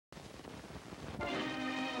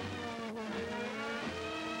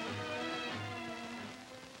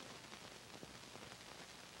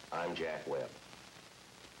I'm Jack Webb.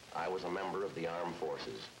 I was a member of the armed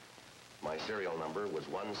forces. My serial number was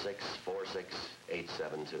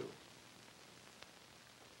 1646872.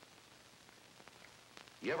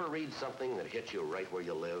 You ever read something that hit you right where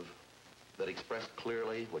you live? That expressed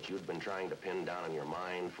clearly what you'd been trying to pin down in your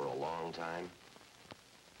mind for a long time?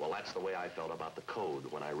 Well, that's the way I felt about the code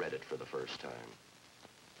when I read it for the first time.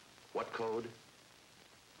 What code?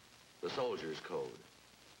 The soldier's code,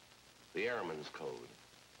 the airman's code,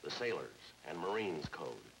 the sailors' and Marines' code.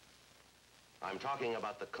 I'm talking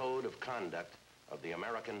about the code of conduct of the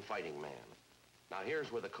American fighting man. Now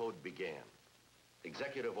here's where the code began.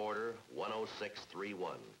 Executive Order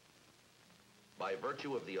 10631. By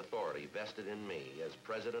virtue of the authority vested in me as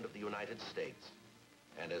President of the United States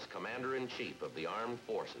and as Commander-in-Chief of the Armed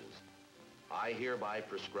Forces, I hereby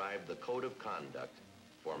prescribe the code of conduct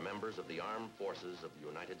for members of the Armed Forces of the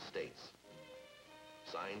United States.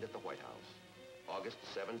 Signed at the White House, August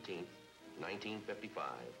 17, 1955,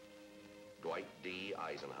 Dwight D.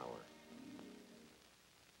 Eisenhower.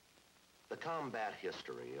 The combat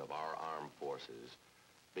history of our armed forces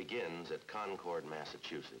begins at Concord,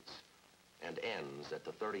 Massachusetts, and ends at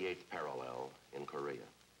the 38th parallel in Korea.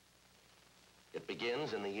 It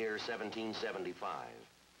begins in the year 1775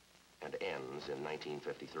 and ends in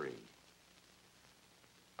 1953.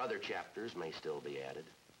 Other chapters may still be added.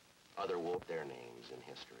 Other will put their names in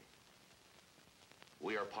history.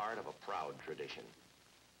 We are part of a proud tradition.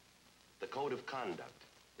 The code of conduct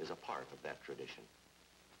is a part of that tradition.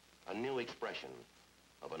 A new expression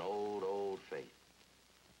of an old, old faith.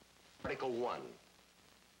 Article 1.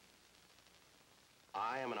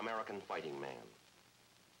 I am an American fighting man.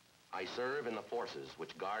 I serve in the forces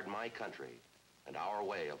which guard my country and our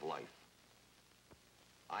way of life.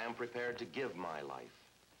 I am prepared to give my life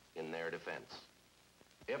in their defense.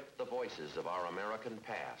 If the voices of our American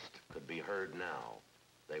past could be heard now,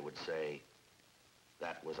 they would say,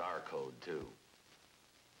 that was our code too.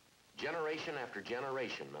 Generation after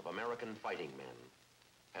generation of American fighting men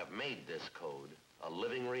have made this code a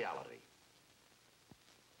living reality.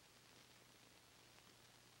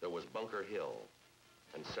 There was Bunker Hill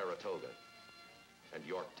and Saratoga and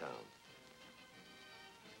Yorktown.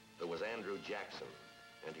 There was Andrew Jackson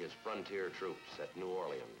and his frontier troops at New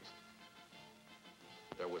Orleans.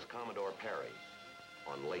 There was Commodore Perry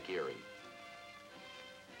on Lake Erie.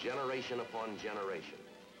 Generation upon generation,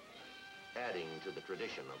 adding to the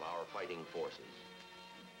tradition of our fighting forces.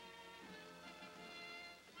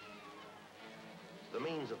 The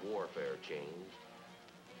means of warfare changed.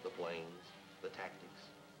 The planes, the tactics,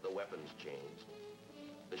 the weapons changed.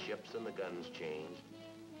 The ships and the guns changed,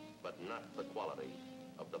 but not the quality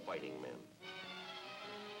of the fighting men.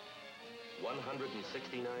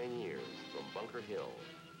 169 years from Bunker Hill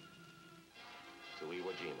to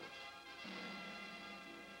Iwo Jima.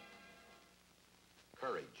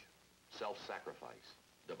 Courage, self-sacrifice,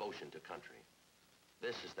 devotion to country.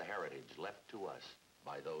 This is the heritage left to us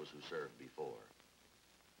by those who served before.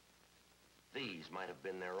 These might have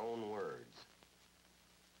been their own words.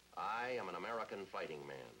 I am an American fighting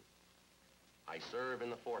man. I serve in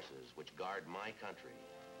the forces which guard my country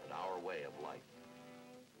and our way of life.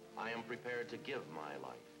 I am prepared to give my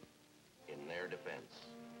life in their defense.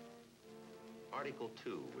 Article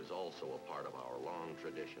 2 is also a part of our long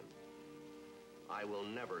tradition. I will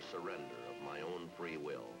never surrender of my own free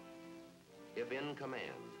will. If in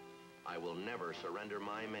command, I will never surrender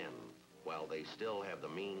my men while they still have the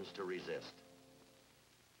means to resist.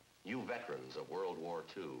 You veterans of World War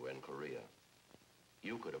II and Korea,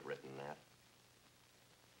 you could have written that.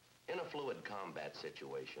 In a fluid combat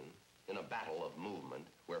situation, in a battle of movement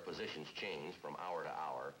where positions change from hour to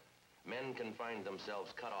hour, men can find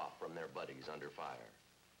themselves cut off from their buddies under fire.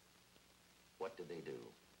 What did they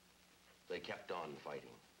do? They kept on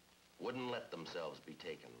fighting, wouldn't let themselves be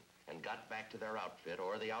taken, and got back to their outfit,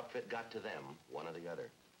 or the outfit got to them, one or the other.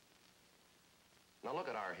 Now look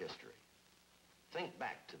at our history. Think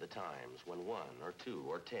back to the times when 1 or 2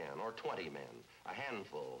 or 10 or 20 men, a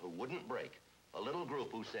handful who wouldn't break, a little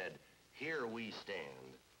group who said, here we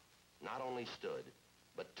stand, not only stood,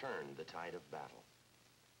 but turned the tide of battle.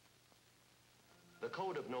 The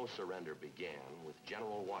Code of No Surrender began with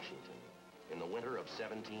General Washington in the winter of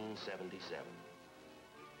 1777.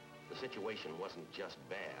 The situation wasn't just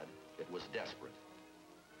bad, it was desperate.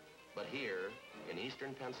 But here, in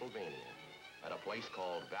eastern Pennsylvania, at a place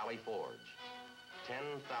called Valley Forge,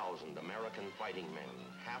 10,000 American fighting men,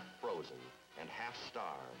 half frozen and half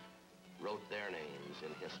starved, wrote their names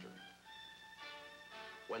in history.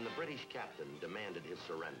 When the British captain demanded his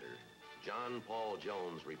surrender, John Paul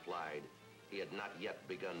Jones replied he had not yet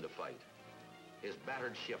begun to fight. His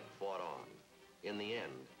battered ship fought on. In the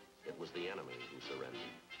end, it was the enemy who surrendered.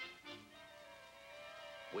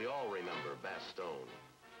 We all remember Bastogne,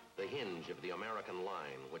 the hinge of the American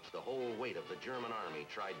line which the whole weight of the German army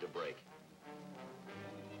tried to break.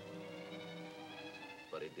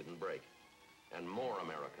 But it didn't break, and more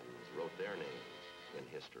Americans wrote their names in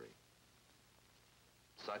history.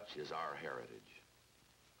 Such is our heritage.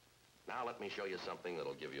 Now let me show you something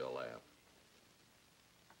that'll give you a laugh.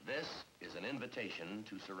 This is an invitation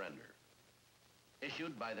to surrender,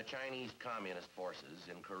 issued by the Chinese Communist forces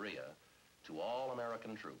in Korea to all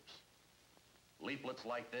American troops. Leaflets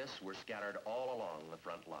like this were scattered all along the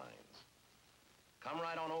front lines. Come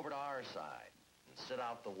right on over to our side and sit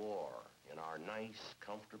out the war in our nice,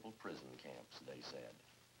 comfortable prison camps, they said.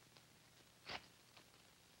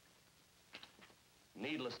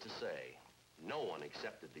 Needless to say, no one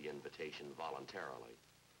accepted the invitation voluntarily,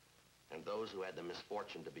 and those who had the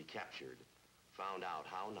misfortune to be captured found out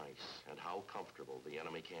how nice and how comfortable the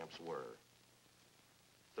enemy camps were.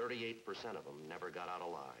 38% of them never got out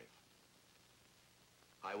alive.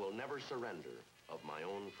 I will never surrender of my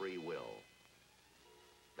own free will.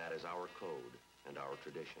 That is our code and our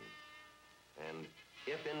tradition. And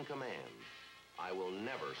if in command, I will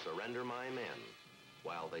never surrender my men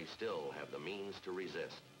while they still have the means to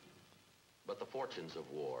resist. But the fortunes of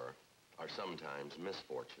war are sometimes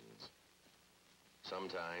misfortunes.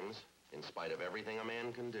 Sometimes, in spite of everything a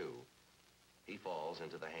man can do, he falls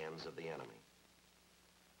into the hands of the enemy.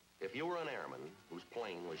 If you were an airman whose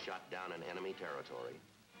plane was shot down in enemy territory,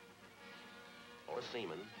 or a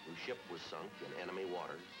seaman whose ship was sunk in enemy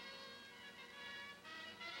waters,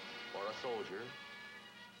 or a soldier,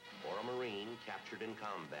 or a Marine captured in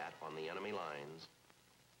combat on the enemy lines,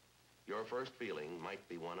 your first feeling might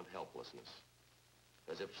be one of helplessness,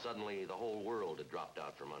 as if suddenly the whole world had dropped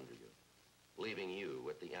out from under you, leaving you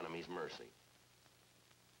at the enemy's mercy.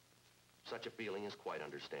 Such a feeling is quite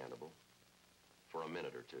understandable, for a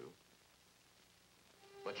minute or two.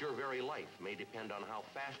 But your very life may depend on how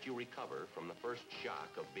fast you recover from the first shock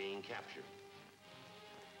of being captured.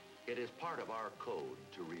 It is part of our code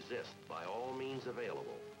to resist by all means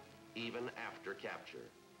available, even after capture.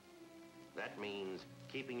 That means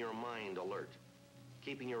keeping your mind alert,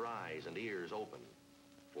 keeping your eyes and ears open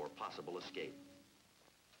for possible escape.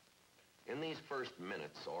 In these first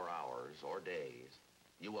minutes or hours or days,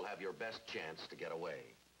 you will have your best chance to get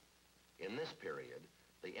away. In this period,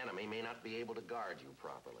 the enemy may not be able to guard you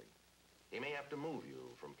properly. He may have to move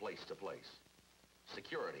you from place to place.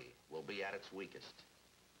 Security will be at its weakest.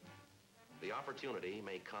 The opportunity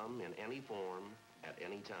may come in any form at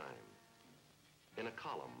any time. In a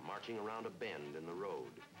column marching around a bend in the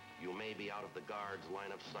road, you may be out of the guard's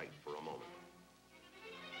line of sight for a moment.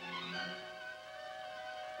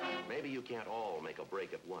 Maybe you can't all make a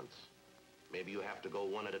break at once. Maybe you have to go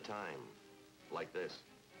one at a time, like this.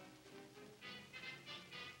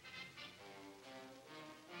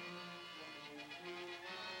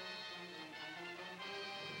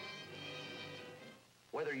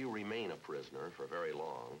 Whether you remain a prisoner for very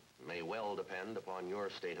long may well depend upon your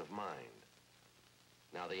state of mind.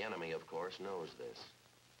 Now, the enemy, of course, knows this.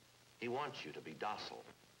 He wants you to be docile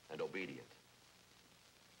and obedient.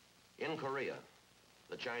 In Korea,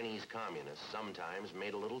 the Chinese communists sometimes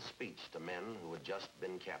made a little speech to men who had just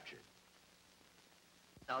been captured.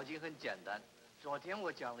 脑筋很简单，昨天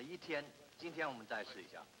我讲了一天，今天我们再试一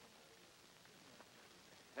下。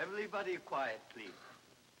Everybody quiet, please.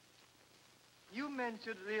 You men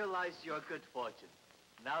should realize your good fortune.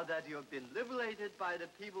 Now that you have been liberated by the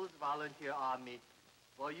People's Volunteer Army,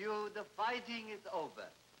 for you, the fighting is over.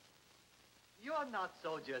 You are not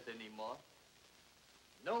soldiers anymore.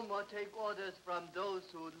 No more take orders from those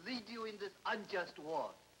who lead you in this unjust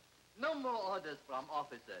war. No more orders from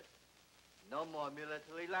officers. No more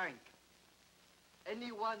military rank.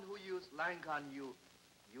 Anyone who used rank on you,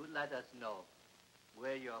 you let us know.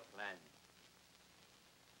 We're your friends.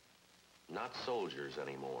 Not soldiers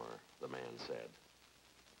anymore, the man said.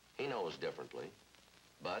 He knows differently,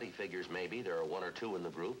 but he figures maybe there are one or two in the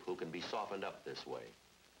group who can be softened up this way.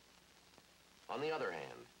 On the other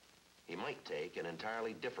hand, he might take an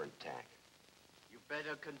entirely different tack. You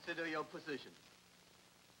better consider your position.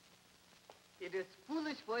 It is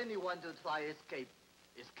foolish for anyone to try escape.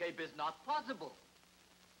 Escape is not possible.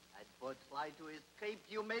 As for try to escape,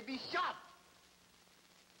 you may be shot.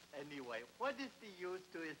 Anyway, what is the use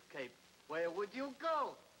to escape? Where would you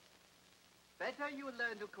go? Better you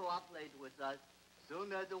learn to cooperate with us.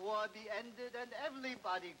 Sooner the war be ended and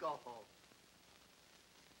everybody go home.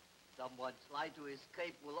 Someone try to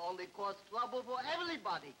escape will only cause trouble for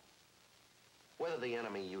everybody. Whether the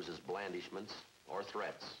enemy uses blandishments or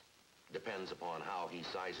threats depends upon how he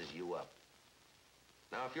sizes you up.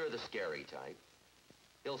 Now, if you're the scary type,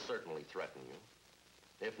 he'll certainly threaten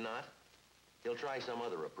you. If not, he'll try some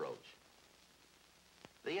other approach.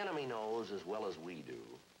 The enemy knows as well as we do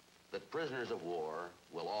that prisoners of war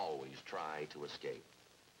will always try to escape.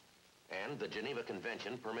 And the Geneva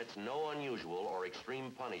Convention permits no unusual or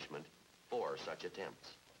extreme punishment for such attempts.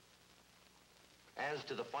 As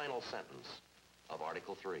to the final sentence of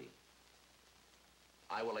Article 3,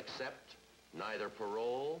 I will accept neither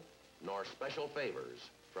parole nor special favors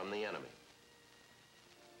from the enemy.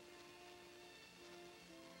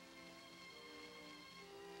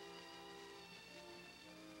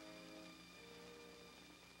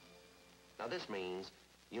 Now this means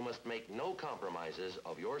you must make no compromises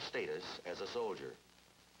of your status as a soldier.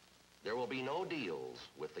 There will be no deals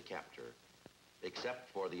with the captor, except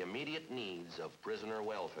for the immediate needs of prisoner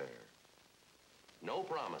welfare. No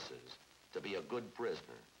promises to be a good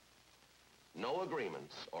prisoner. No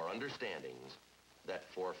agreements or understandings that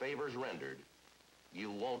for favors rendered,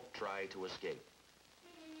 you won't try to escape.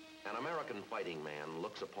 An American fighting man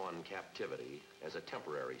looks upon captivity as a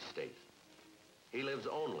temporary state. He lives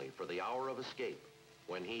only for the hour of escape,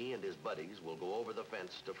 when he and his buddies will go over the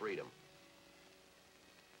fence to freedom.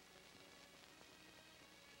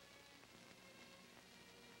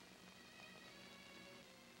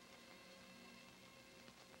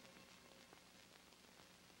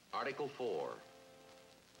 Article 4.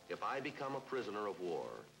 If I become a prisoner of war,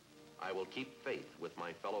 I will keep faith with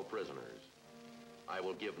my fellow prisoners. I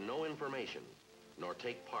will give no information, nor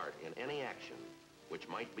take part in any action which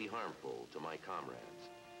might be harmful to my comrades.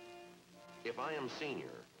 If I am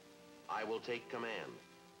senior, I will take command.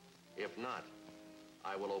 If not,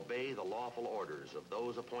 I will obey the lawful orders of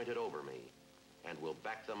those appointed over me and will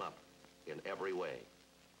back them up in every way.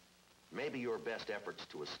 Maybe your best efforts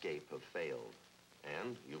to escape have failed,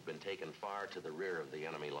 and you've been taken far to the rear of the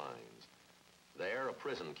enemy lines. There, a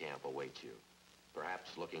prison camp awaits you,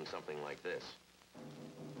 perhaps looking something like this.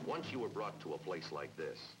 Once you were brought to a place like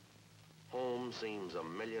this, home seems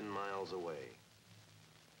 1,000,000 miles away.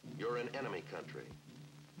 You're in enemy country,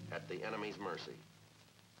 at the enemy's mercy.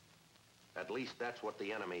 At least that's what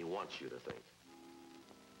the enemy wants you to think.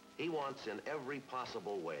 He wants in every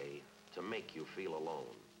possible way to make you feel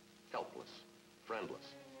alone, helpless, friendless.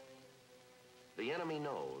 The enemy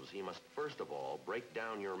knows he must first of all break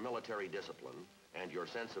down your military discipline and your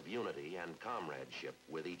sense of unity and comradeship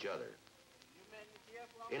with each other.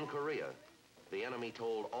 In Korea, the enemy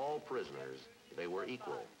told all prisoners they were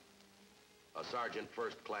equal. A sergeant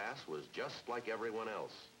first class was just like everyone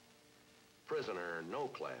else. Prisoner no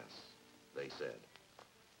class, they said.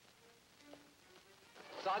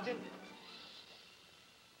 Sergeant?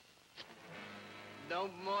 No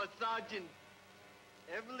more sergeant.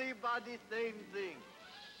 Everybody same thing.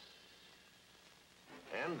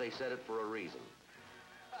 And they said it for a reason.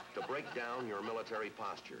 To break down your military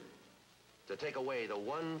posture. To take away the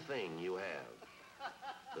one thing you have.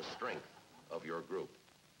 The strength of your group.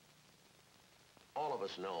 All of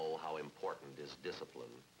us know how important is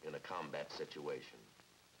discipline in a combat situation.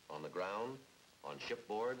 On the ground, on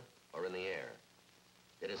shipboard, or in the air.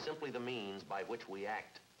 It is simply the means by which we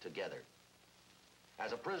act together.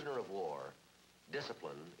 As a prisoner of war,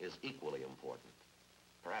 discipline is equally important,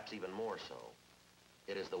 perhaps even more so.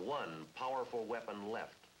 It is the one powerful weapon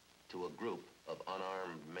left to a group of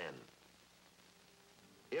unarmed men.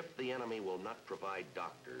 If the enemy will not provide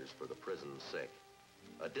doctors for the prison sick,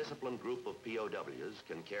 a disciplined group of POWs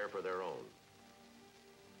can care for their own.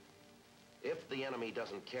 If the enemy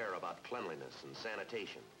doesn't care about cleanliness and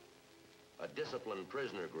sanitation, a disciplined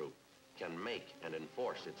prisoner group can make and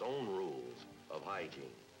enforce its own rules of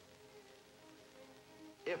hygiene.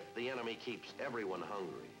 If the enemy keeps everyone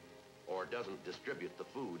hungry or doesn't distribute the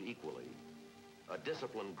food equally, a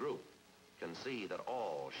disciplined group can see that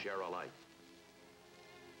all share alike.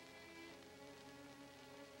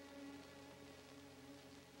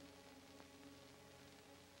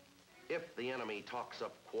 If the enemy talks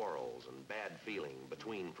up quarrels and bad feeling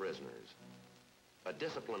between prisoners, a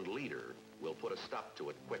disciplined leader will put a stop to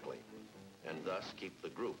it quickly and thus keep the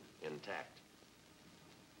group intact.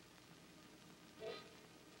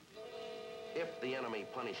 If the enemy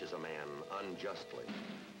punishes a man unjustly,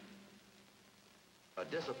 a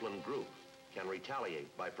disciplined group can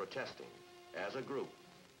retaliate by protesting, as a group,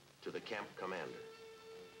 to the camp commander.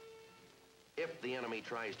 If the enemy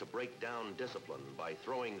tries to break down discipline by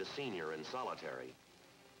throwing the senior in solitary,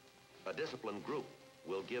 a disciplined group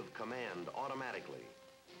will give command automatically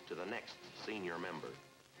to the next senior member.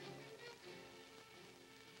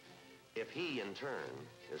 If he, in turn,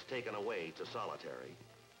 is taken away to solitary,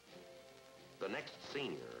 the next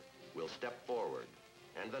senior will step forward,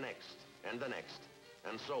 and the next,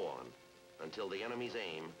 and so on, until the enemy's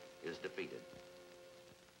aim is defeated.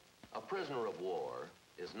 A prisoner of war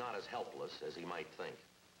is not as helpless as he might think.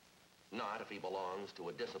 Not if he belongs to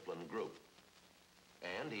a disciplined group.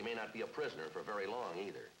 And he may not be a prisoner for very long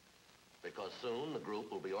either, because soon the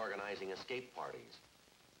group will be organizing escape parties,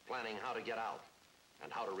 planning how to get out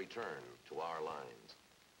and how to return to our lines.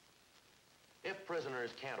 If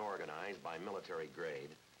prisoners can't organize by military grade,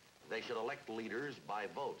 they should elect leaders by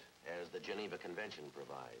vote, as the Geneva Convention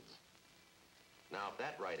provides. Now, if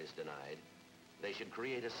that right is denied, they should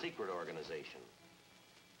create a secret organization.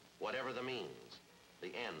 Whatever the means, the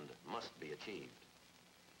end must be achieved.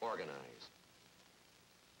 Organize.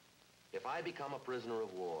 If I become a prisoner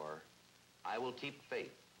of war, I will keep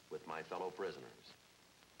faith with my fellow prisoners.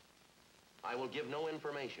 I will give no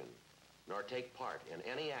information, nor take part in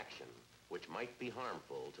any action which might be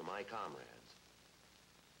harmful to my comrades.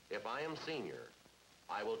 If I am senior,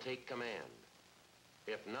 I will take command.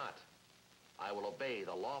 If not, I will obey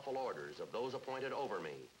the lawful orders of those appointed over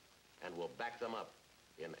me and will back them up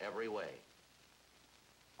in every way.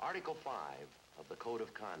 Article 5 of the Code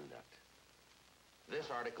of Conduct. This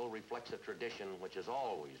article reflects a tradition which has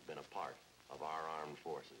always been a part of our armed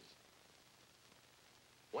forces.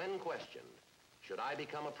 When questioned, should I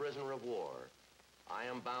become a prisoner of war, I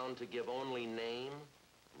am bound to give only name,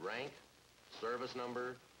 rank, service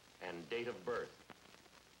number, and date of birth.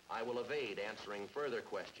 I will evade answering further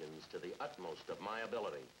questions to the utmost of my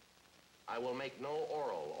ability. I will make no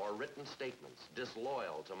oral or written statements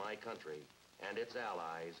disloyal to my country and its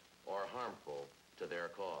allies or harmful to their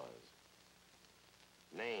cause.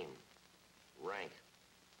 Name, rank,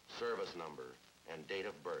 service number, and date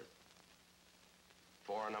of birth.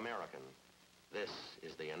 For an American, this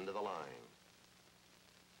is the end of the line.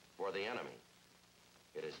 For the enemy,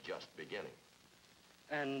 it is just beginning.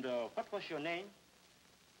 And what was your name?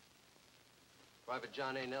 Private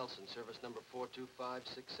John A. Nelson, service number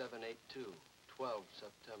 4256782, 12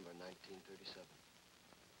 September 1937.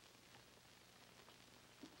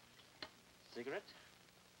 Cigarette?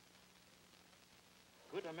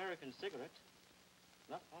 Good American cigarette.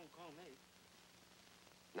 Not Hong Kong made.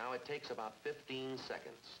 Now, it takes about 15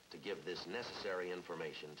 seconds to give this necessary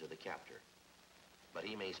information to the captor. But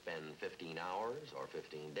he may spend 15 hours, or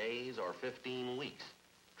 15 days, or 15 weeks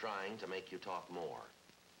trying to make you talk more.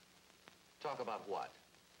 Talk about what?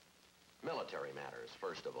 Military matters,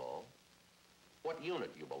 first of all. What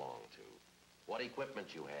unit you belong to. What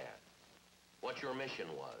equipment you had. What your mission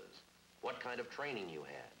was. What kind of training you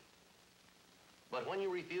had. But when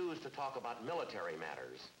you refuse to talk about military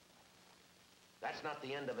matters, that's not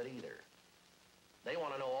the end of it either. They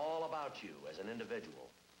want to know all about you as an individual,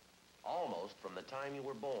 almost from the time you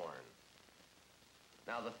were born.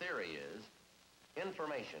 Now, the theory is,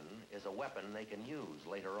 information is a weapon they can use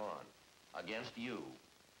later on, against you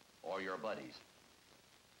or your buddies.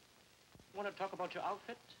 Want to talk about your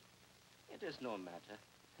outfit? It is no matter.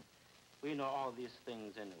 We know all these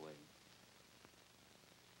things anyway.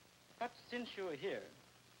 But since you're here,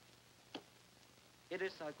 it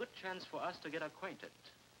is a good chance for us to get acquainted.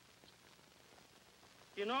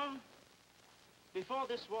 You know, before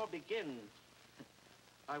this war began,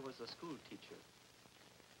 I was a school teacher.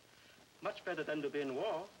 Much better than to be in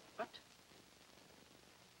war, but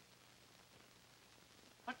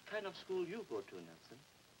what kind of school you go to, Nelson?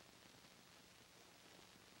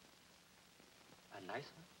 A nice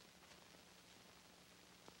one?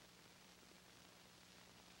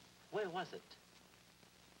 Where was it?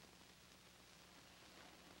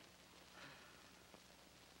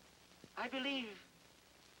 I believe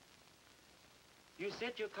you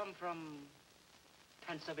said you come from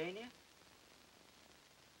Pennsylvania?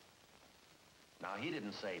 Now, he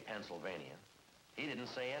didn't say Pennsylvania. He didn't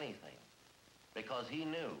say anything. Because he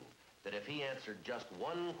knew that if he answered just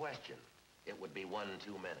one question, it would be one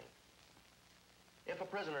too many. If a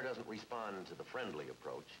prisoner doesn't respond to the friendly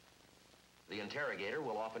approach, the interrogator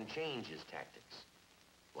will often change his tactics.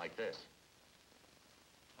 Like this.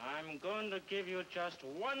 I'm going to give you just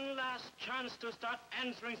one last chance to start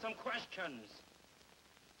answering some questions.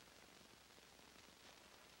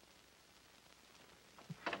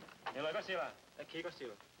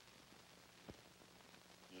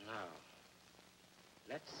 Now,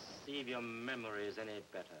 let's see if your memory is any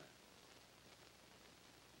better.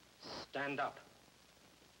 Stand up.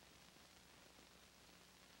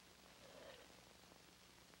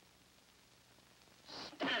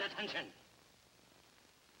 Stand at attention.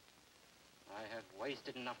 I have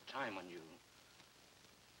wasted enough time on you.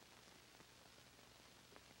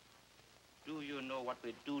 Do you know what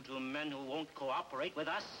we do to men who won't cooperate with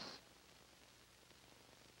us?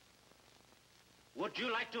 Would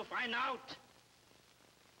you like to find out?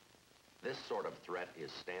 This sort of threat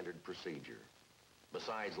is standard procedure.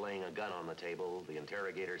 Besides laying a gun on the table, the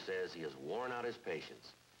interrogator says he has worn out his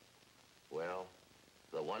patience. Well,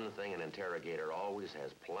 the one thing an interrogator always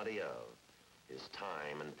has plenty of is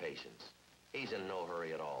time and patience. He's in no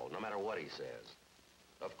hurry at all, no matter what he says.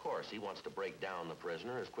 Of course, he wants to break down the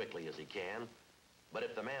prisoner as quickly as he can, but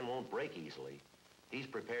if the man won't break easily, he's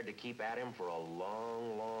prepared to keep at him for a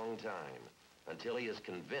long, long time, until he is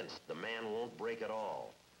convinced the man won't break at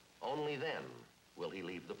all. Only then will he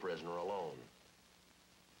leave the prisoner alone.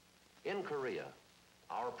 In Korea,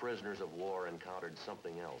 our prisoners of war encountered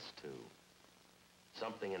something else, too.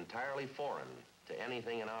 Something entirely foreign to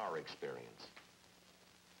anything in our experience.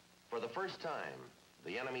 For the first time,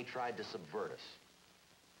 the enemy tried to subvert us,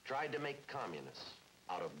 tried to make communists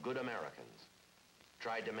out of good Americans,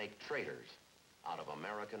 tried to make traitors out of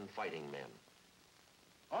American fighting men.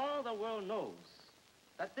 All the world knows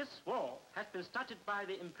that this war has been started by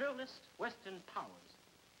the imperialist Western powers,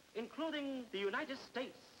 including the United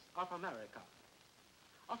States of America.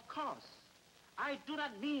 Of course, I do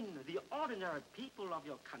not mean the ordinary people of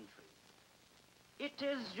your country. It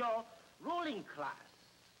is your ruling class,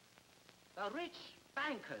 the rich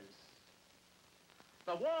bankers,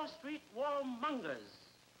 the Wall Street warmongers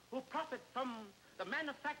who profit from the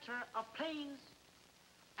manufacture of planes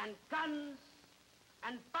and guns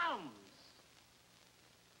and bombs.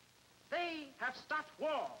 They have started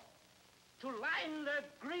war to line their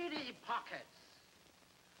greedy pockets.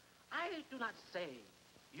 I do not say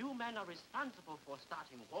you men are responsible for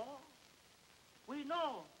starting war. We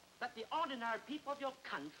know that the ordinary people of your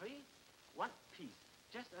country want peace,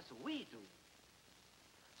 just as we do.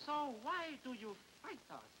 So why do you fight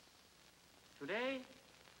us? Today,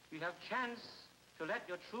 you have chance to let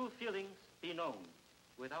your true feelings be known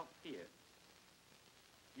without fear.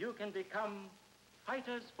 You can become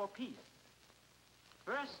fighters for peace.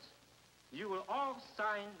 First, you will all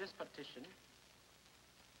sign this petition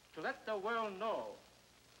to let the world know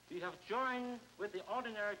you have joined with the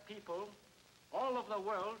ordinary people all over the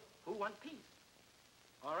world who want peace.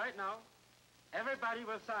 All right now, everybody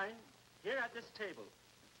will sign here at this table.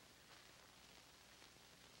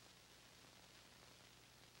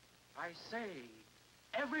 I say,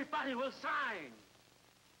 everybody will sign.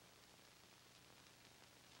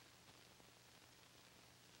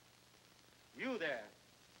 You there,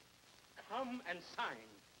 come and sign.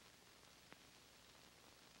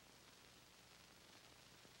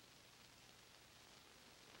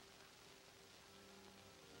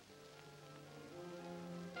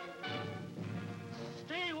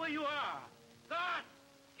 Stay where you are. God,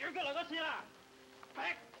 you're gonna go see that.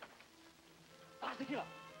 Back.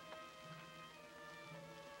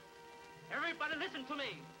 Everybody listen to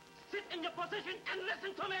me. Sit in your position and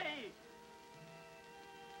listen to me.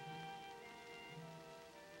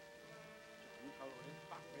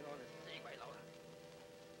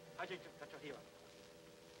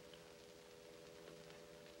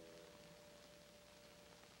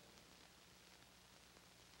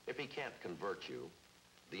 If he can't convert you,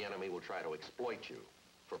 the enemy will try to exploit you,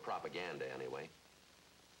 for propaganda anyway.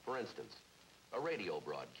 For instance, a radio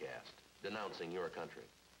broadcast denouncing your country.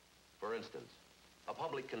 For instance, a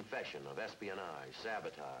public confession of espionage,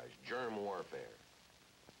 sabotage, germ warfare.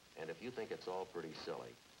 And if you think it's all pretty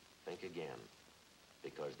silly, think again,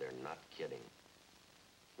 because they're not kidding.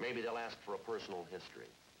 Maybe they'll ask for a personal history,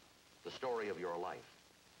 the story of your life,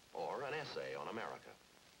 or an essay on America.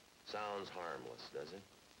 Sounds harmless, does it?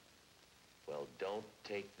 Well, don't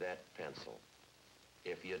take that pencil.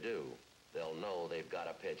 If you do, they'll know they've got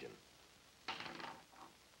a pigeon.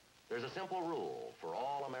 There's a simple rule for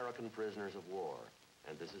all American prisoners of war,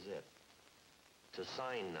 and this is it. To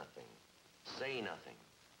sign nothing, say nothing,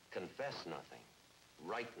 confess nothing,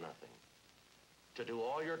 write nothing. To do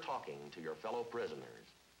all your talking to your fellow prisoners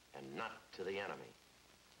and not to the enemy.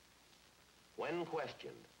 When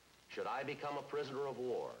questioned, should I become a prisoner of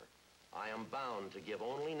war, I am bound to give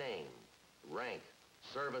only name, rank,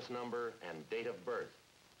 service number, and date of birth.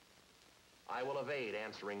 I will evade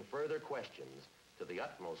answering further questions to the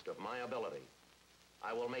utmost of my ability.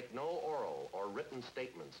 I will make no oral or written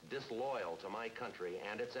statements disloyal to my country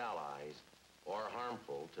and its allies or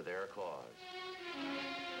harmful to their cause.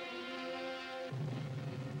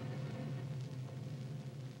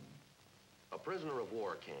 A prisoner of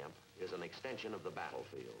war camp is an extension of the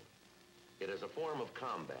battlefield. It is a form of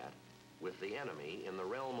combat with the enemy in the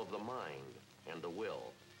realm of the mind and the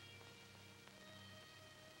will.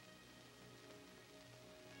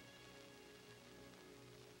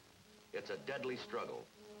 It's a deadly struggle,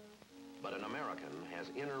 but an American has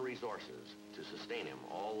inner resources to sustain him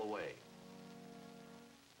all the way.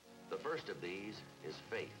 The first of these is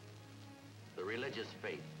faith. the religious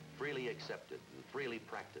faith freely accepted and freely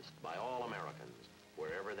practiced by all Americans,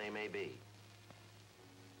 wherever they may be.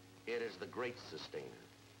 It is the great sustainer,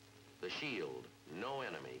 the shield no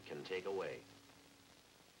enemy can take away.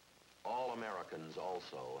 All Americans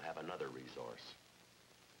also have another resource,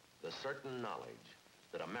 the certain knowledge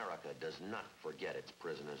that America does not forget its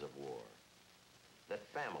prisoners of war, that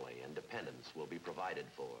family and dependence will be provided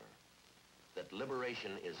for, that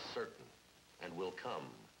liberation is certain and will come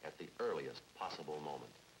at the earliest possible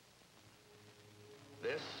moment.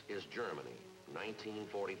 This is Germany,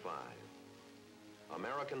 1945.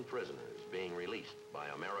 American prisoners being released by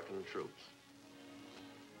American troops.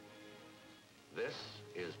 This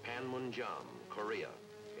is Panmunjom, Korea,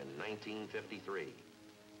 in 1953.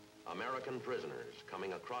 American prisoners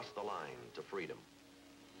coming across the line to freedom.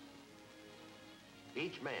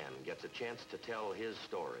 Each man gets a chance to tell his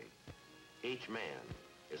story. Each man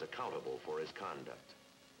is accountable for his conduct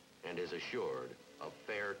and is assured of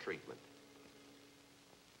fair treatment.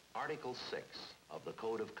 Article 6 of the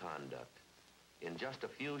Code of Conduct, in just a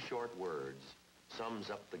few short words, sums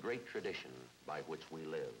up the great tradition by which we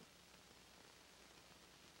live.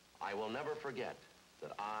 I will never forget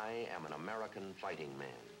that I am an American fighting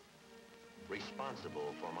man,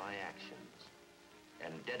 responsible for my actions,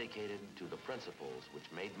 and dedicated to the principles which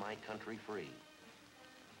made my country free.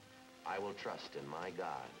 I will trust in my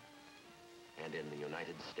God and in the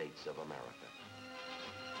United States of America.